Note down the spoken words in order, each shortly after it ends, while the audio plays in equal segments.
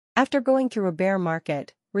After going through a bear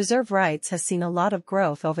market, reserve rights has seen a lot of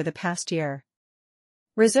growth over the past year.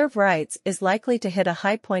 Reserve rights is likely to hit a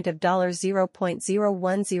high point of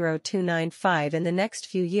 $0.010295 in the next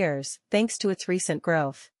few years, thanks to its recent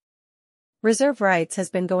growth. Reserve rights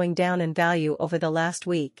has been going down in value over the last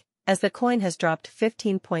week, as the coin has dropped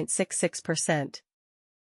 15.66%.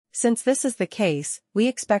 Since this is the case, we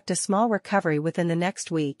expect a small recovery within the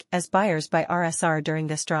next week as buyers buy RSR during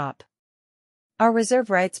this drop. Our reserve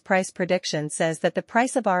rights price prediction says that the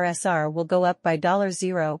price of RSR will go up by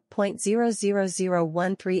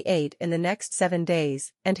 $0.000138 in the next 7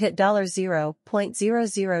 days and hit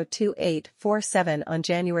 $0.002847 on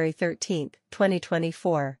January 13,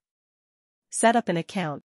 2024. Set up an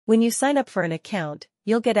account. When you sign up for an account,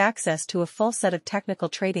 you'll get access to a full set of technical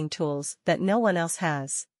trading tools that no one else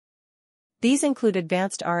has. These include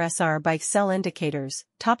advanced RSR buy-sell indicators,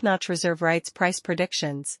 top-notch reserve rights price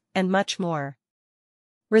predictions, and much more.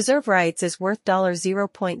 Reserve rights is worth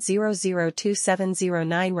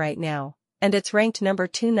 $0.002709 right now, and it's ranked number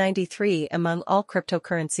 293 among all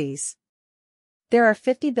cryptocurrencies. There are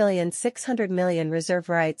 50,600,000,000 reserve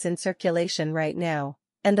rights in circulation right now,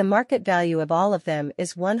 and the market value of all of them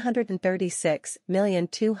is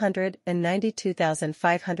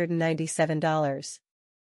 $136,292,597.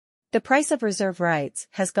 The price of reserve rights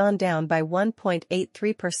has gone down by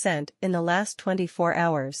 1.83% in the last 24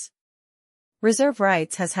 hours. Reserve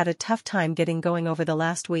rights has had a tough time getting going over the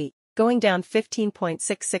last week, going down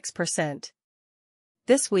 15.66%.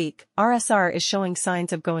 This week, RSR is showing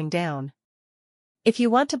signs of going down. If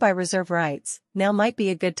you want to buy reserve rights, now might be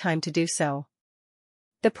a good time to do so.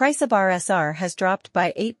 The price of RSR has dropped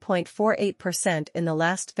by 8.48% in the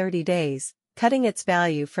last 30 days, cutting its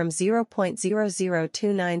value from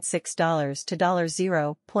 $0.00296 to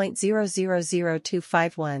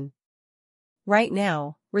 $0.000251. Right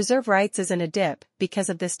now, reserve rights is in a dip because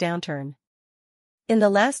of this downturn. In the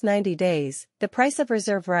last 90 days, the price of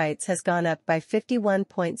reserve rights has gone up by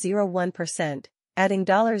 51.01%, adding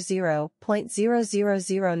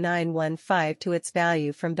 $0.000915 to its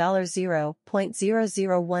value from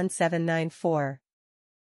 $0.001794.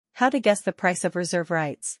 How to guess the price of reserve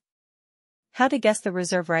rights? How to guess the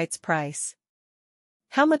reserve rights price?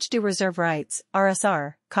 How much do reserve rights,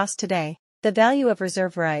 RSR, cost today? The value of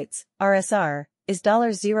reserve rights, RSR, is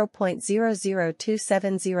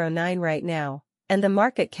 $0.002709 right now, and the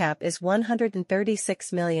market cap is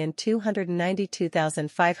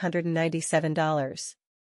 $136,292,597.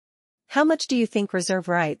 How much do you think reserve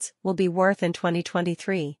rights will be worth in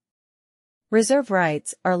 2023? Reserve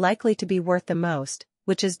rights are likely to be worth the most,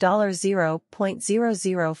 which is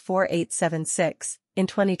 $0.004876, in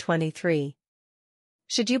 2023.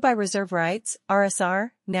 Should you buy reserve rights,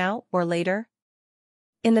 RSR, now or later?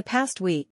 In the past week,